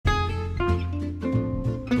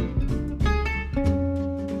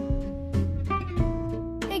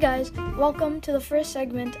guys, welcome to the first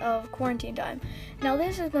segment of Quarantine Time. Now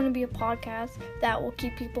this is going to be a podcast that will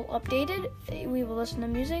keep people updated. We will listen to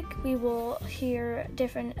music, we will hear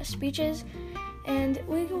different speeches, and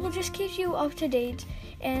we will just keep you up to date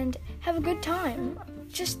and have a good time,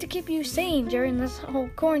 just to keep you sane during this whole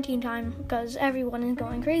quarantine time because everyone is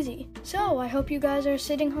going crazy. So I hope you guys are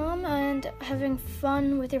sitting home and having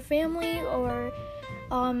fun with your family or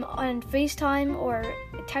on FaceTime or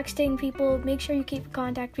texting people. Make sure you keep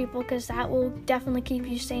contact people because that will definitely keep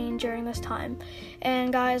you sane during this time.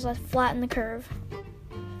 And guys, let's flatten the curve.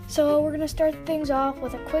 So we're gonna start things off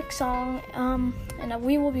with a quick song, and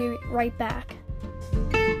we will be right back.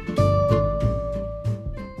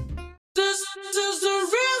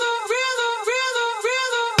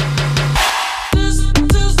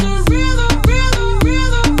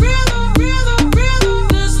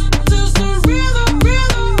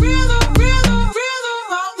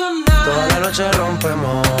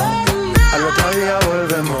 Rompemos, al otro día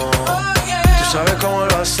volvemos. Tú sabes cómo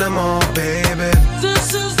lo hacemos, baby.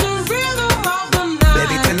 This is the rhythm of the night.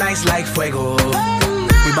 Baby, tonight's like fuego.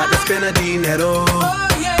 We bout to spend the dinero.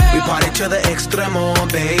 We party to the extremo,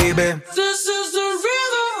 baby. This is the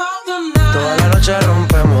rhythm of the night. Toda la noche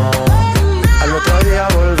rompemos, al otro día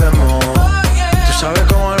volvemos. Tú sabes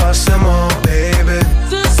cómo lo hacemos, baby.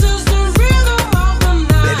 This is the rhythm of the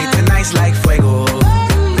night. Baby, tonight's like fuego.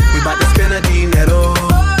 About to spend the dinero.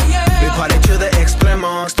 We party to the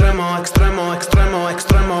extremo, extremo, extremo, extremo,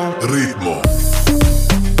 extremo. Ritmo.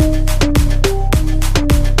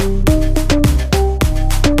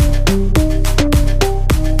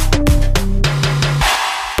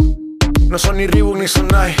 No son ni Reebok ni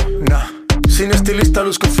Sonai, nah. Sin estilista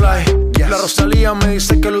luzco fly. Yes. La Rosalía me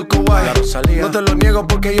dice que luzco guay. No te lo niego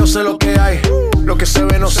porque yo sé lo que hay. Lo que se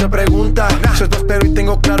ve no se pregunta. Nah. Soy espero y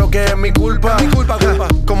tengo claro que es mi culpa. Mi culpa.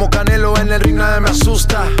 Como Canelo en el ring nadie me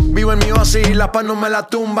asusta. Vivo en mi oasis y la paz no me la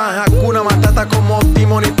tumba. Hakuna Matata como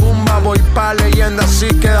Timón y Pumba. Voy pa' leyenda así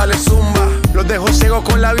que dale zumba. Los dejo ciego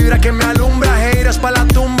con la vibra que me alumbra. Haters pa' la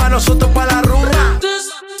tumba, nosotros pa' la rumba.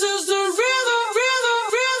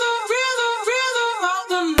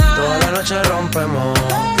 Toda la noche rompemos,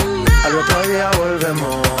 al otro día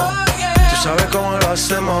volvemos. Tú sabes cómo lo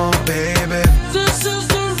hacemos, baby. This is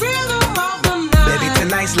the rhythm of the night. Baby,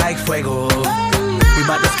 tonight's like fuego. We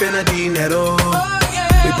bout to spend the dinero.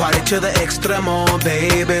 We party to the extremo,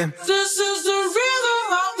 baby. This is the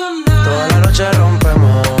rhythm of the night. Toda la noche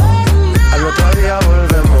rompemos, al otro día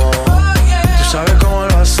volvemos. Tú sabes cómo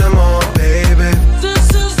lo hacemos, baby. This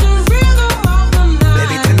is the rhythm of the night.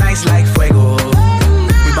 Baby, tonight's like fuego.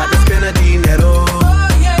 About to spend the dinero.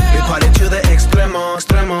 We party to the extremo,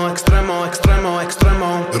 extremo, extremo, extremo,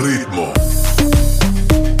 extremo. Ritmo.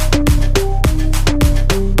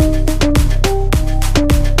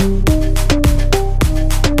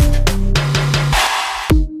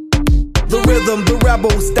 The rhythm, the rebel,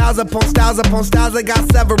 styles upon styles upon styles, I got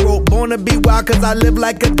several. Born to be wild cause I live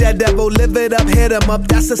like a dead devil. Live it up, hit 'em up,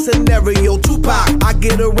 that's a scenario. Tupac, I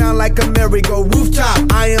get around like a merry-go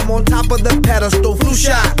rooftop. I am on top of the pedestal, flu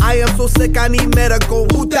shot. I am so sick I need medical,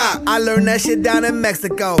 Huta. I learned that shit down in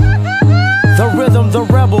Mexico. The rhythm, the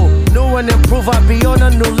rebel, new and improve, I be on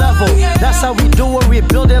a new level. That's how we do it, we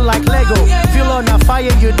building like Lego. Feel on a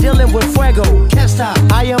fire, you're dealing with fuego. Can't stop,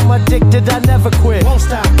 I am addicted, I never quit. Won't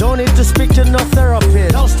stop, don't need to speak to no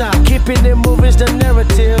therapist. Don't stop, keeping it moving's the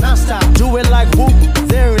narrative. Don't stop, do it like whoop,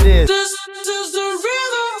 there it is. This is the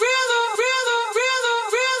rhythm, rhythm, rhythm, rhythm,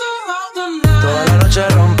 rhythm of the night. Toda la noche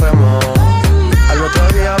rompemos, al otro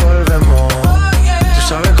día volvemos. Tú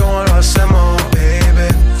sabes cómo lo hacemos, baby.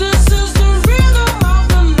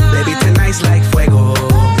 Baby, tonight's like fuego.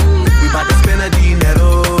 We bout to spend the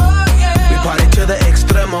dinero. We party to the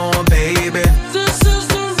extremo, baby. This is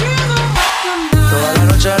the rhythm of the night. Toda la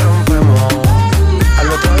noche rompemos,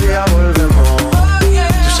 al otro día volvemos.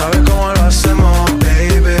 Tú sabes cómo lo hacemos,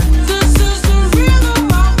 baby. This is the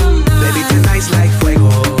rhythm of the night. Baby, tonight's like fuego.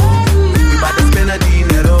 We bout to spend the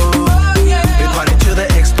dinero. We party to the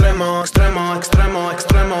extremo, extremo, extremo,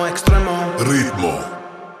 extremo, extremo. Ritmo.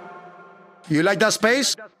 You like that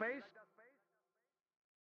space?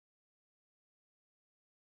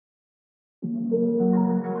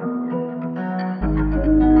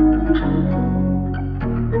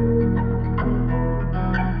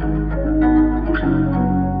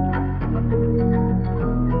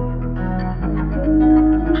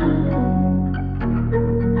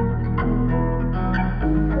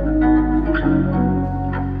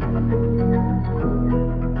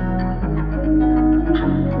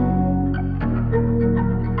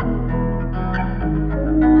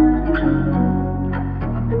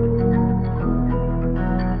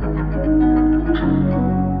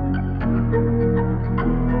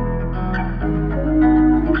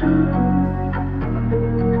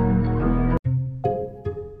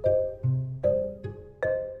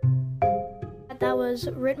 was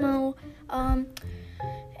Ritmo.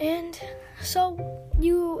 And so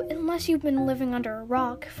unless you've been living under a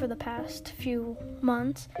rock for the past few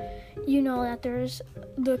months, you know that there's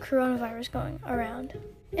the coronavirus going around.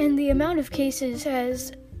 And the amount of cases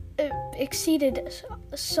has exceeded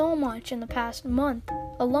so much in the past month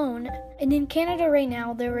alone. And in Canada right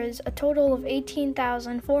now, there is a total of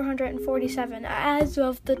 18,447 as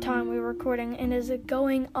of the time we're recording, and is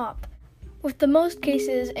going up, with the most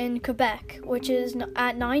cases in Quebec, which is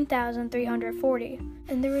at 9,340.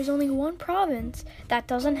 And there is only one province that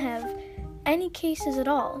doesn't have any cases at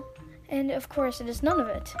all. And of course, it is none of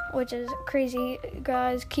it, which is crazy.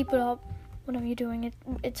 Guys, keep it up. Whatever you're doing,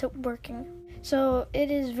 it's working. So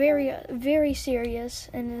it is very, very serious,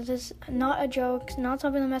 and it is not a joke. It's not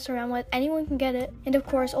something to mess around with. Anyone can get it. And of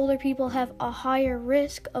course, older people have a higher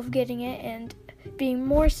risk of getting it and being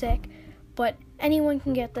more sick. But anyone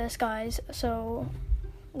can get this, guys. So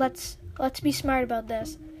let's be smart about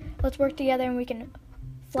this. Let's work together and we can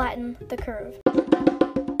flatten the curve.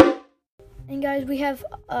 And guys, we have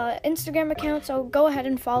Instagram account, so go ahead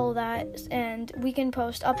and follow that, and we can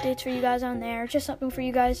post updates for you guys on there. Just something for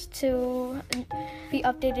you guys to be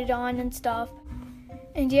updated on and stuff.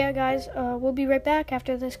 And yeah, guys, we'll be right back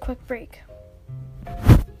after this quick break.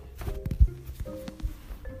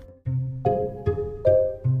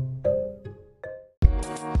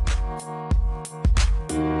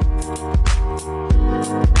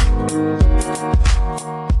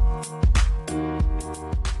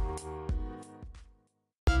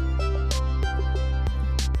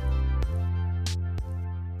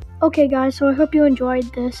 Okay guys, so I hope you enjoyed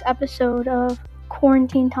this episode of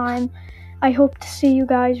Quarantine Time. I hope to see you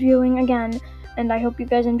guys viewing again, and I hope you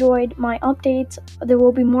guys enjoyed my updates. There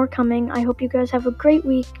will be more coming. I hope you guys have a great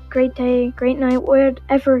week, great day, great night,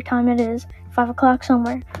 whatever time it is, 5 o'clock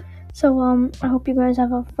somewhere. So I hope you guys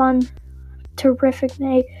have a fun, terrific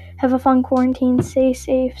day. Have a fun quarantine, stay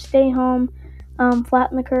safe, stay home,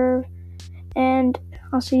 flatten the curve, and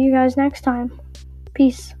I'll see you guys next time.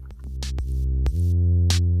 Peace.